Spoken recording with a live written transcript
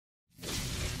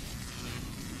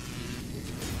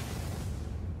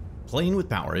Playing with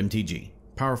Power MTG.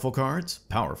 Powerful cards,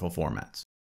 powerful formats.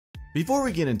 Before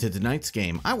we get into tonight's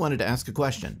game, I wanted to ask a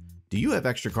question. Do you have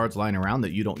extra cards lying around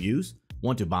that you don't use?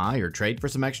 Want to buy or trade for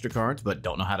some extra cards but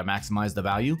don't know how to maximize the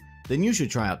value? Then you should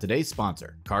try out today's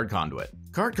sponsor, Card Conduit.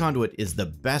 Card Conduit is the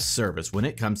best service when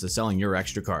it comes to selling your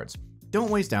extra cards. Don't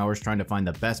waste hours trying to find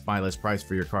the best buy list price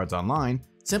for your cards online.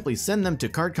 Simply send them to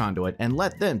Card Conduit and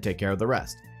let them take care of the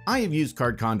rest. I have used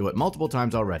Card Conduit multiple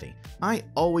times already. I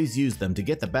always use them to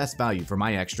get the best value for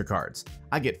my extra cards.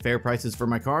 I get fair prices for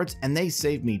my cards and they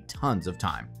save me tons of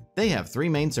time. They have three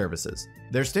main services.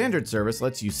 Their standard service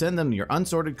lets you send them your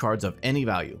unsorted cards of any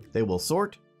value. They will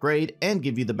sort, grade, and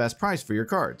give you the best price for your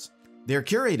cards. Their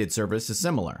curated service is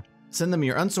similar. Send them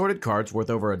your unsorted cards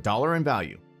worth over $1 in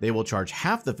value. They will charge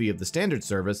half the fee of the standard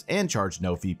service and charge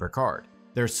no fee per card.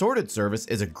 Their sorted service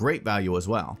is a great value as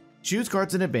well. Choose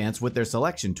cards in advance with their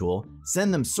selection tool,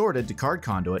 send them sorted to Card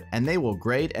Conduit, and they will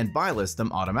grade and buy list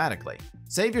them automatically.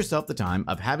 Save yourself the time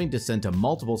of having to send to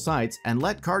multiple sites and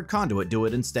let Card Conduit do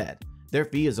it instead. Their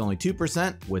fee is only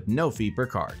 2% with no fee per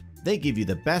card. They give you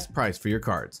the best price for your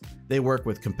cards. They work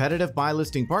with competitive buy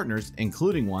listing partners,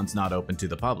 including ones not open to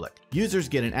the public. Users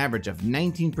get an average of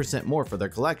 19% more for their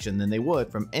collection than they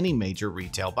would from any major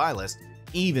retail buy list,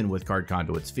 even with Card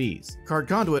Conduit's fees. Card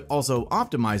Conduit also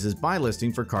optimizes buy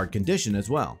listing for card condition as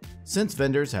well. Since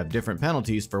vendors have different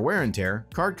penalties for wear and tear,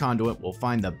 Card Conduit will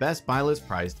find the best buy list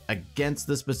priced against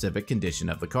the specific condition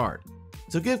of the card.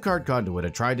 So give Card Conduit a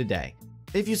try today.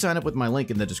 If you sign up with my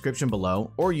link in the description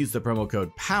below or use the promo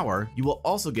code POWER, you will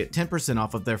also get 10%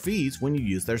 off of their fees when you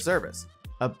use their service.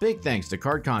 A big thanks to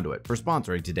Card Conduit for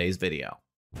sponsoring today's video.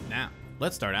 Now,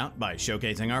 let's start out by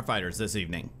showcasing our fighters this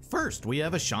evening. First, we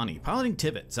have Ashani piloting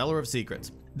Tivit, Seller of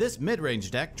Secrets. This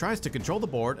mid-range deck tries to control the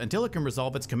board until it can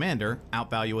resolve its commander,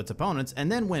 outvalue its opponents, and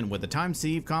then win with a Time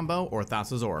Sieve combo or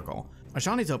Thrasios Oracle.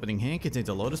 Ashani's opening hand contains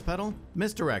a Lotus Petal,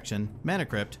 Misdirection, Mana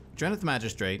Crypt, Drenith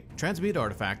Magistrate, Transmute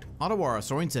Artifact, Otawara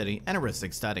Soaring City, and a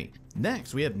Rhystic Study.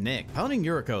 Next, we have Nick piloting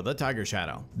Yuriko, the Tiger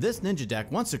Shadow. This ninja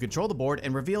deck wants to control the board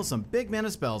and reveal some big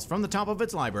mana spells from the top of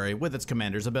its library with its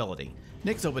commander's ability.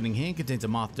 Nick's opening hand contains a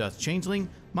Moth Dust Changeling,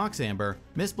 Mox Amber,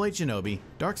 Mistblade Shinobi,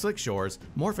 Dark Slick Shores,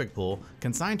 Morphic Pool,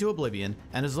 Consigned to Oblivion,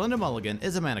 and his Linda Mulligan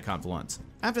is a Mana Confluence.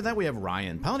 After that, we have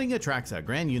Ryan piloting Atraxa,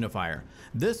 Grand Unifier.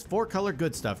 This 4-color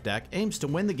good stuff deck aims to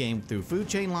win the game through Food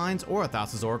Chain Lines or a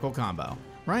Thrasios Oracle combo.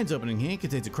 Ryan's opening hand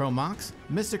contains a Chrome Mox,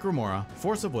 Mystic Remora,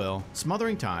 Force of Will,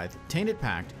 Smothering Tithe, Tainted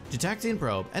Pact, Jitaxian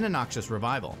Probe, and a Noxious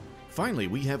Revival. Finally,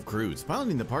 we have Cruz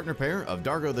piloting the partner pair of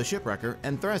Dargo the Shipwrecker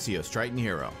and Thrasios Triton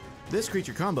Hero. This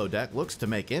creature combo deck looks to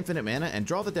make infinite mana and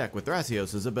draw the deck with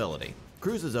Thrasios' ability.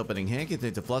 Cruz's opening hand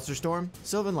contains a Flusterstorm,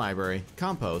 Sylvan Library,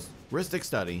 Compost, Rhystic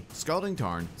Study, Scalding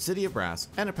Tarn, City of Brass,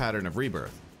 and a Pattern of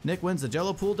Rebirth. Nick wins the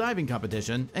Jello Pool diving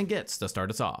competition and gets to start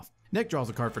us off. Nick draws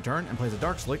a card for turn and plays a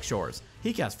Dark Slick Shores.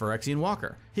 He casts Phyrexian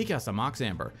Walker. He casts a Mox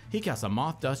Amber. He casts a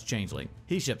Moth Dust Changeling.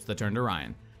 He ships the turn to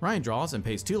Ryan. Ryan draws and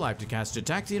pays 2 life to cast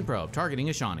Jitaxian Probe, targeting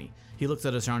Ashani. He looks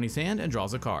at Ashani's hand and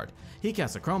draws a card. He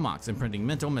casts a Chrome Mox, imprinting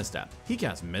Mental Misstep. He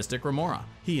casts Mystic Remora.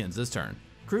 He ends his turn.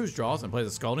 Cruz draws and plays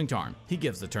a Scalding Tarn. He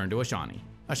gives the turn to Ashani.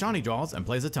 Ashani draws and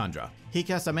plays a Tundra. He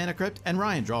casts a Mana Crypt and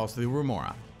Ryan draws through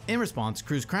Remora. In response,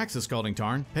 Cruz cracks the Scalding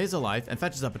Tarn, pays a life, and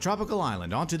fetches up a tropical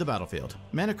island onto the battlefield.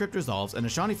 Mana Crypt resolves, and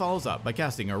Ashani follows up by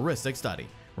casting a Rhystic Study.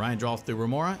 Ryan draws through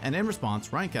Remora, and in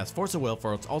response, Ryan casts Force of Will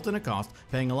for its alternate cost,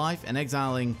 paying a life and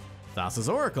exiling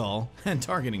Thrasios Oracle and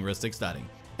targeting Rhystic Study.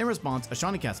 In response,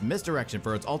 Ashani casts Misdirection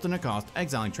for its alternate cost,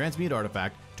 exiling Transmute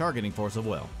Artifact, targeting Force of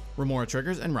Will. Remora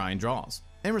triggers, and Ryan draws.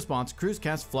 In response, Cruz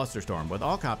casts Flusterstorm with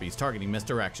all copies targeting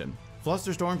Misdirection.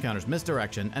 Flusterstorm counters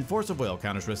Misdirection, and Force of Will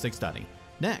counters Rhystic Study.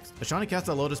 Next, Ashani casts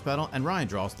a Lotus Petal and Ryan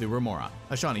draws through Remora.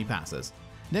 Ashani passes.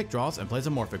 Nick draws and plays a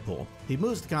Morphic Pool. He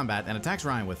moves to combat and attacks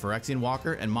Ryan with Phyrexian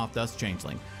Walker and Moth Dust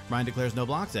Changeling. Ryan declares no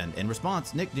blocks, and in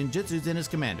response, Nick ninjutsus in his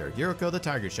commander, Yuriko the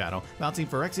Tiger Shadow, bouncing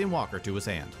Phyrexian Walker to his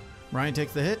hand. Ryan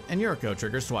takes the hit and Yuriko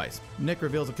triggers twice. Nick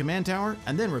reveals a command tower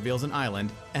and then reveals an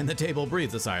island, and the table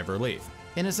breathes a sigh of relief.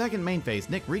 In his second main phase,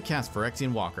 Nick recasts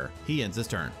Phyrexian Walker. He ends his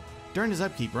turn. During his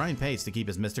upkeep, Ryan pays to keep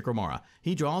his Mystic Remora.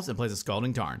 He draws and plays a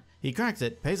Scalding Tarn. He cracks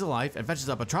it, pays a life, and fetches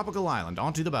up a tropical island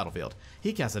onto the battlefield.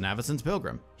 He casts an Avacyn's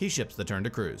Pilgrim. He ships the turn to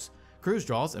Cruz. Cruz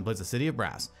draws and plays a City of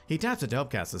Brass. He taps it to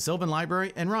help cast the Sylvan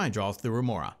Library, and Ryan draws through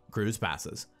Remora. Cruz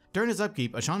passes. During his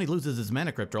upkeep, Ashani loses his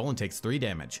Mana Crypt roll and takes 3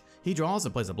 damage. He draws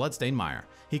and plays a Bloodstained Mire.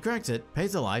 He cracks it,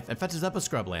 pays a life, and fetches up a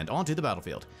Scrubland onto the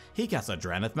battlefield. He casts a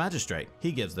Drenith Magistrate.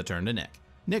 He gives the turn to Nick.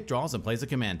 Nick draws and plays a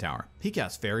command tower. He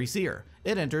casts Fairy Seer.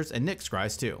 It enters and Nick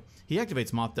scries too. He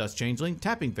activates Moth Dust Changeling,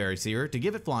 tapping Fairy Seer to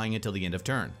give it flying until the end of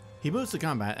turn. He moves to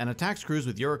combat and attacks Cruz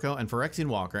with Yuriko and Phyrexian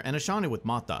Walker and Ashani with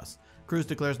Moth Dust. Cruz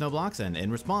declares no blocks and,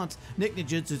 in response, Nick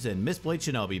ninjutsus in Mistblade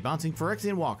Shinobi, bouncing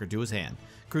Phyrexian Walker to his hand.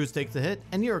 Cruz takes the hit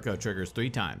and Yuriko triggers 3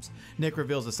 times. Nick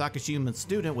reveals a Sakashima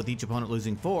Student with each opponent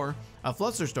losing 4, a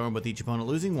Flusterstorm with each opponent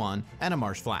losing 1, and a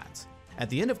Marsh Flats. At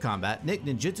the end of combat, Nick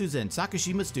ninjutsus in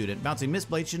Sakashima Student, bouncing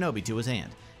Mistblade Shinobi to his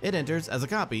hand. It enters as a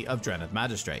copy of Drenith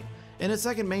Magistrate. In his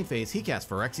second main phase, he casts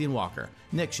Phyrexian Walker.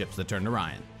 Nick ships the turn to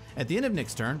Ryan. At the end of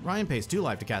Nick's turn, Ryan pays 2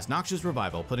 life to cast Noxious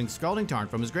Revival, putting Scalding Tarn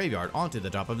from his graveyard onto the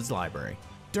top of his library.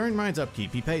 During Ryan's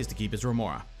upkeep, he pays to keep his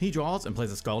Remora. He draws and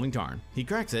plays a Scalding Tarn. He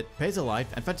cracks it, pays a life,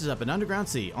 and fetches up an Underground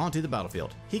Sea onto the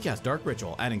battlefield. He casts Dark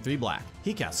Ritual, adding 3 black.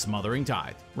 He casts Smothering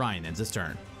Tithe. Ryan ends his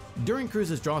turn. During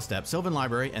Cruz's draw step, Sylvan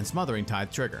Library and Smothering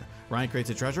Tithe trigger. Ryan creates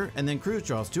a treasure, and then Cruz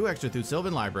draws 2 extra through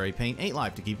Sylvan Library, paying 8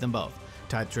 life to keep them both.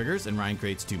 Tithe triggers, and Ryan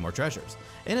creates 2 more treasures.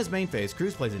 In his main phase,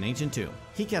 Cruz plays an Ancient Tomb.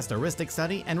 He casts Aristic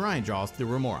Study, and Ryan draws through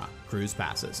Remora. Cruz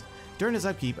passes. During his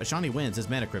upkeep, Ashani wins his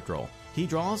Mana Crypt roll. He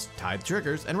draws, Tithe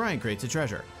triggers, and Ryan creates a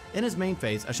treasure. In his main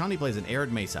phase, Ashani plays an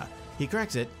Arid Mesa. He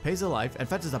cracks it, pays a life, and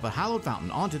fetches up a Hallowed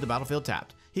Fountain onto the battlefield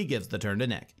tapped. He gives the turn to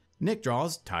Nick. Nick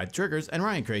draws, Tithe triggers, and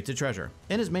Ryan creates a treasure.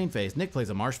 In his main phase, Nick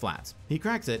plays a Marsh Flats. He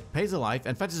cracks it, pays a life,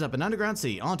 and fetches up an Underground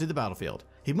Sea onto the battlefield.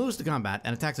 He moves to combat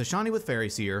and attacks Ashani with Fairy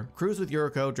Seer, Cruz with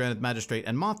Yuriko, Drenith Magistrate,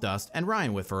 and Moth Dust, and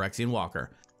Ryan with Phyrexian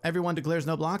Walker. Everyone declares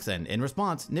no blocks, and in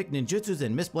response, Nick ninjutsus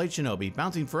in Mistblade Shinobi,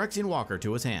 bouncing Phyrexian Walker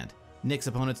to his hand. Nick's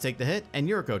opponents take the hit, and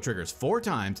Yuriko triggers 4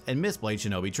 times, and Mistblade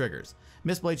Shinobi triggers.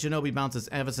 Mistblade Shinobi bounces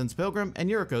Avacyn's Pilgrim, and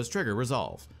Yuriko's trigger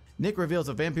resolves. Nick reveals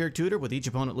a Vampiric Tutor with each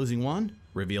opponent losing 1,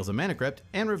 reveals a Mana Crypt,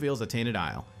 and reveals a Tainted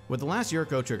Isle. With the last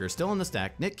Yuriko trigger still in the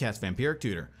stack, Nick casts Vampiric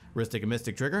Tutor, Ristic and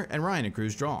Mystic trigger, and Ryan and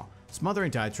Cruz draw. Smothering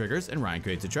Tithe triggers, and Ryan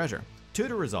creates a treasure.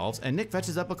 Tutor resolves, and Nick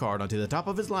fetches up a card onto the top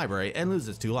of his library and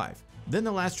loses 2 life. Then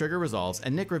the last trigger resolves,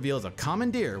 and Nick reveals a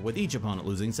Commandeer with each opponent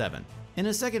losing 7. In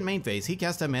his second main phase, he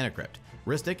casts a Mana Crypt.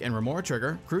 Ristic and Remora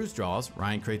trigger, Cruz draws,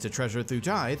 Ryan creates a treasure through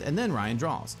Tithe, and then Ryan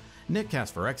draws. Nick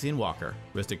casts Phyrexian Walker.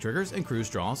 Ristic triggers, and Cruz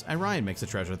draws, and Ryan makes a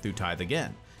treasure through Tithe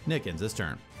again. Nick ends his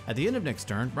turn. At the end of Nick's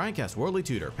turn, Ryan casts Worldly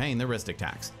Tutor, paying the Ristic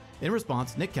tax. In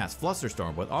response, Nick casts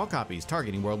Flusterstorm with all copies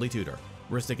targeting Worldly Tutor.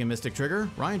 Ristic and Mystic trigger,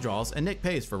 Ryan draws, and Nick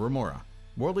pays for Remora.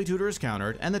 Worldly Tutor is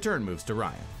countered, and the turn moves to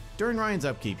Ryan. During Ryan's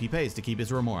upkeep, he pays to keep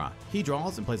his Remora. He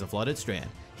draws and plays a Flooded Strand.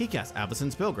 He casts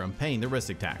Avacyn's Pilgrim, paying the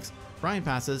Ristic tax. Ryan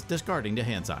passes, discarding to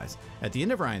hand size. At the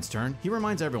end of Ryan's turn, he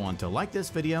reminds everyone to like this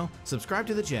video, subscribe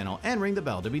to the channel, and ring the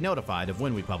bell to be notified of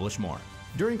when we publish more.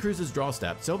 During Cruz's draw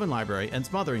step, Sylvan Library and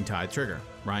Smothering Tithe trigger.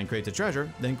 Ryan creates a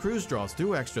treasure, then Cruz draws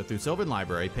 2 extra through Sylvan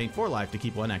Library, paying 4 life to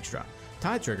keep 1 extra.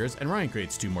 Tithe triggers, and Ryan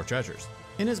creates 2 more treasures.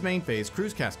 In his main phase,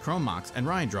 Cruz casts Chrome Mox, and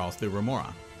Ryan draws through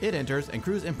Remora. It enters, and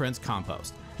Cruz imprints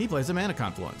Compost. He plays a Mana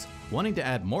Confluence. Wanting to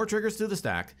add more triggers to the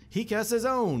stack, he casts his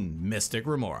own Mystic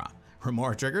Remora.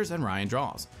 Remora triggers, and Ryan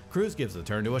draws. Cruz gives the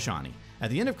turn to Ashani.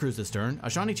 At the end of Cruz's turn,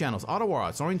 Ashani channels Ottawara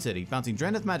at Soaring City, bouncing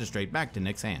Drenith Magistrate back to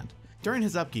Nick's hand. During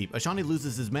his upkeep, Ashani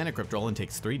loses his Mana Crypt roll and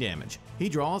takes 3 damage. He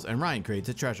draws, and Ryan creates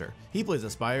a treasure. He plays a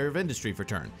Spire of Industry for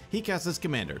turn. He casts his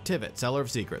commander, Tivit, Seller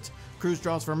of Secrets. Cruz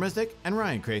draws for Mystic, and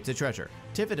Ryan creates a treasure.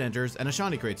 Tivit enters, and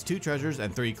Ashani creates 2 treasures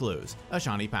and 3 clues.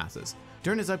 Ashani passes.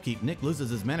 During his upkeep, Nick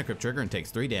loses his Mana Crypt trigger and takes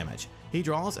 3 damage. He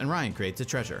draws, and Ryan creates a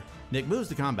treasure. Nick moves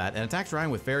to combat and attacks Ryan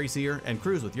with Fairy Seer, and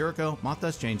Cruz with Yuriko, Moth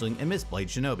Dust Changeling, and Mistblade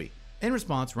Shinobi. In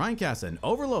response, Ryan casts an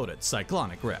overloaded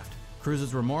Cyclonic Rift.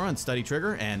 Cruz's Remora and Study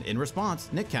trigger, and in response,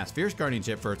 Nick casts Fierce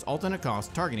Guardianship for its alternate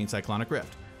cost targeting Cyclonic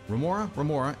Rift.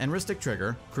 Remora, and Ristic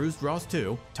trigger, Cruz draws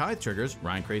 2, Tithe triggers,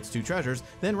 Ryan creates 2 treasures,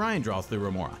 then Ryan draws through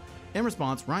Remora. In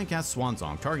response, Ryan casts Swan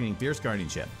Song targeting Fierce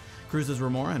Guardianship. Cruz's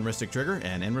Remora and Ristic trigger,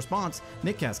 and in response,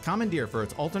 Nick casts Commandeer for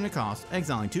its alternate cost,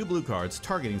 exiling 2 blue cards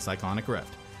targeting Cyclonic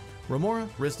Rift. Remora,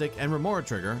 Ristic, and Remora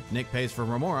trigger, Nick pays for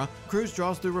Remora, Cruz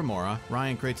draws through Remora,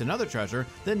 Ryan creates another treasure,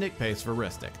 then Nick pays for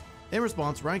Ristic. In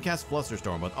response, Ryan casts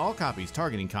Flusterstorm with all copies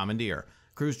targeting Commandeer.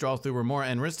 Cruz draws through Remora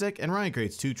and Ristic, and Ryan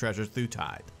creates 2 treasures through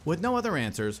Tithe. With no other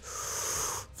answers,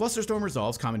 Flusterstorm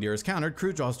resolves, Commandeer is countered,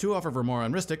 Cruz draws 2 off of Remora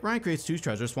and Ristic, Ryan creates 2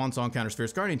 treasures, Swan Song counters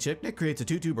Fierce Guardianship, Nick creates a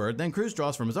 2/2 bird, then Cruz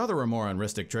draws from his other Remora and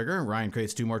Ristic trigger, Ryan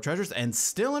creates 2 more treasures, and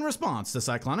still in response to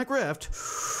Cyclonic Rift,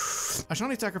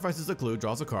 Ashani sacrifices a clue,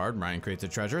 draws a card, Ryan creates a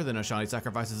treasure, then Ashani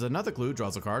sacrifices another clue,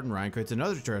 draws a card, and Ryan creates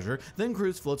another treasure, then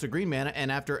Cruz floats a green mana, and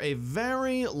after a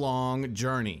very long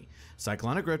journey,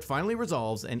 Cyclonic Rift finally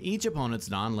resolves, and each opponent's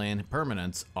non-land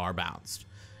permanents are bounced.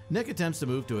 Nick attempts to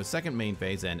move to his second main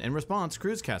phase, and in response,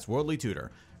 Cruz casts Worldly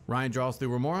Tutor. Ryan draws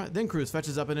through Remora, then Cruz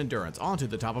fetches up an Endurance onto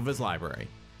the top of his library.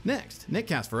 Next, Nick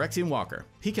casts Phyrexian Walker.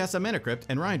 He casts a Mana Crypt,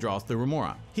 and Ryan draws through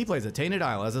Remora. He plays a Tainted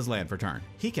Isle as his land for turn.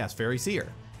 He casts Fairy Seer.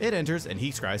 It enters, and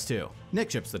he scries 2. Nick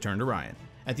ships the turn to Ryan.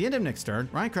 At the end of Nick's turn,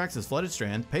 Ryan cracks his Flooded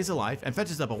Strand, pays a life, and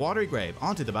fetches up a Watery Grave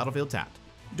onto the battlefield tapped.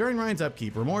 During Ryan's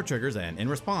upkeep, Remora triggers and, in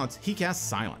response, he casts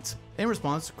Silence. In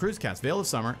response, Cruz casts Veil of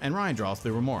Summer and Ryan draws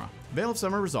through Remora. Veil of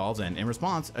Summer resolves and, in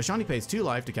response, Ashani pays 2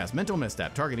 life to cast Mental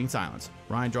Misstep targeting Silence.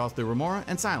 Ryan draws through Remora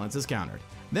and Silence is countered.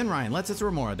 Then Ryan lets his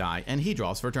Remora die and he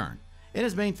draws for turn. In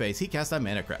his main phase, he casts a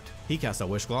Mana Crypt. He casts a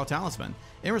Wishclaw Talisman.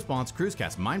 In response, Cruz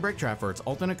casts Mindbreak Trap for its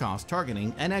alternate cost,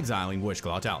 targeting and exiling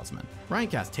Wishclaw Talisman. Ryan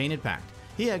casts Tainted Pact.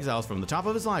 He exiles from the top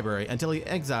of his library until he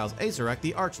exiles Acerec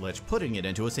the Archlich, putting it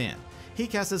into his hand. He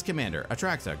casts his commander,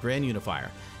 Atraxa, Grand Unifier.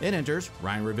 It enters,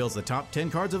 Ryan reveals the top 10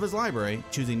 cards of his library,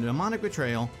 choosing Mnemonic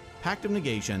Betrayal, Pact of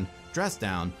Negation, Dress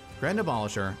Down, Grand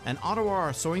Abolisher, and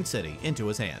Ottawa Soaring City into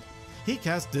his hand. He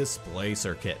casts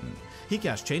Displacer Kitten. He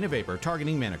casts Chain of Vapor,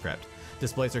 targeting Mana Crypt.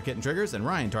 Displacer Kitten triggers and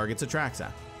Ryan targets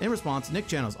Atraxa. In response, Nick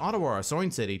channels Ottawa Soaring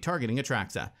City, targeting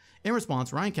Atraxa. In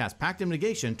response, Ryan casts Pact of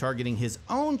Negation, targeting his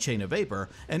own Chain of Vapor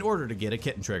in order to get a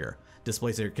Kitten trigger.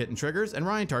 Displacer Kitten triggers and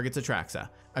Ryan targets Atraxa.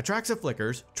 Atraxa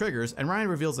flickers, triggers, and Ryan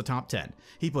reveals the top 10.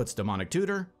 He puts Demonic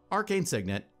Tutor, Arcane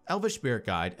Signet, Elvish Spirit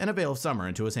Guide, and a Veil of Summer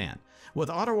into his hand. With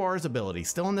Ottarwar's ability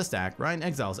still in the stack, Ryan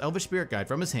exiles Elvish Spirit Guide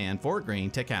from his hand for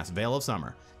green to cast Veil of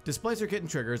Summer. Displacer Kitten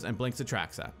triggers and blinks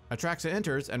Atraxa. Atraxa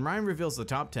enters and Ryan reveals the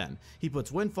top 10. He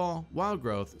puts Windfall, Wild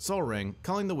Growth, Soul Ring,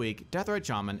 Culling the Weak, Deathrite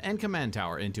Shaman, and Command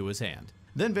Tower into his hand.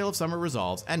 Then Veil of Summer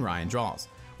resolves and Ryan draws.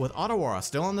 With Ottawa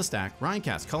still on the stack, Ryan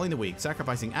casts Culling the Weak,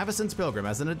 sacrificing Avacyn's Pilgrim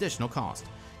as an additional cost.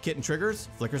 Kitten triggers,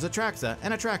 flickers Atraxa,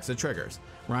 and Atraxa triggers.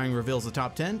 Ryan reveals the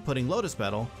top 10, putting Lotus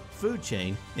Petal, Food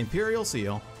Chain, Imperial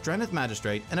Seal, Drenith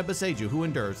Magistrate, and a Beseju who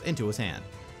endures into his hand.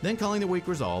 Then Culling the Weak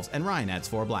resolves and Ryan adds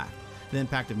 4 black. Then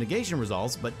Pact of Negation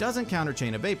resolves but doesn't counter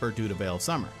Chain of Vapor due to Veil of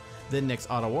Summer. Then Nick's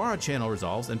Ottawa channel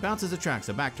resolves and bounces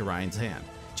Atraxa back to Ryan's hand.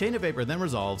 Chain of Vapor then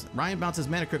resolves, Ryan bounces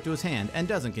Mana Crypt to his hand and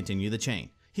doesn't continue the chain.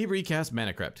 He recasts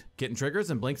Mana Crypt. Kitten triggers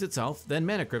and blinks itself, then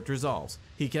Mana Crypt resolves.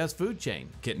 He casts Food Chain.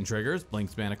 Kitten triggers,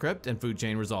 blinks Mana Crypt, and Food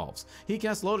Chain resolves. He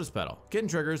casts Lotus Petal. Kitten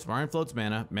triggers, Ryan floats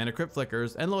mana, Mana Crypt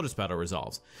flickers, and Lotus Petal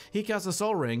resolves. He casts a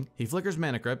Soul Ring. He flickers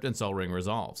Mana Crypt, and Soul Ring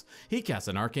resolves. He casts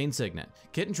an Arcane Signet.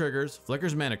 Kitten triggers,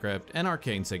 flickers Mana Crypt, and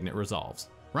Arcane Signet resolves.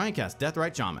 Ryan casts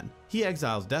Deathrite Shaman. He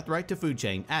exiles Deathrite to Food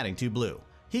Chain, adding 2 blue.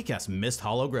 He casts Mist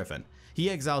Hollow Griffin. He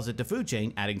exiles it to Food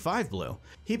Chain, adding 5 blue.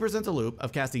 He presents a loop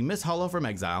of casting Mist Hollow from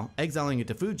exile, exiling it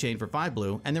to Food Chain for 5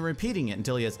 blue, and then repeating it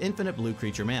until he has infinite blue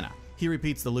creature mana. He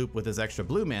repeats the loop with his extra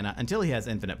blue mana until he has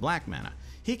infinite black mana.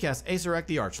 He casts Acerec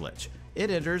the Archlich. It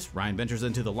enters, Ryan ventures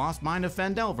into the Lost Mine of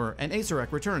Phandelver, and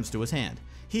Acerec returns to his hand.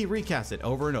 He recasts it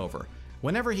over and over.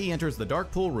 Whenever he enters the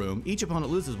Dark Pool room, each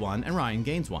opponent loses 1 and Ryan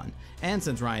gains 1. And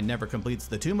since Ryan never completes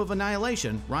the Tomb of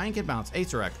Annihilation, Ryan can bounce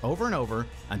Acerec over and over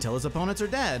until his opponents are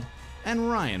dead,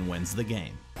 and Ryan wins the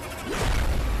game.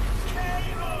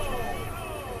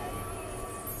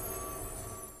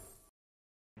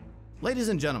 Ladies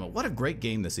and gentlemen, what a great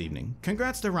game this evening.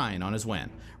 Congrats to Ryan on his win.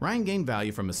 Ryan gained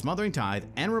value from his Smothering Tithe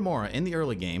and Remora in the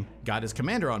early game, got his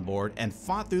commander on board, and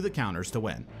fought through the counters to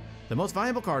win. The most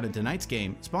valuable card in tonight's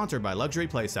game, sponsored by Luxury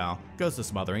Playstyle, goes to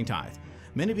Smothering Tithe.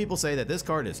 Many people say that this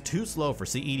card is too slow for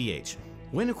CEDH.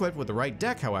 When equipped with the right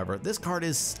deck, however, this card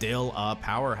is still a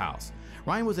powerhouse.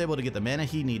 Ryan was able to get the mana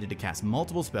he needed to cast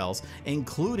multiple spells,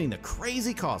 including the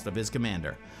crazy cost of his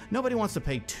commander. Nobody wants to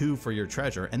pay 2 for your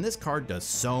treasure, and this card does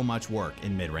so much work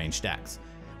in mid-range decks.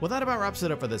 Well, that about wraps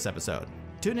it up for this episode.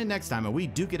 Tune in next time and we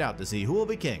duke it out to see who will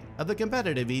be king of the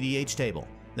competitive EDH table.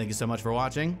 Thank you so much for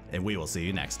watching, and we will see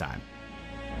you next time.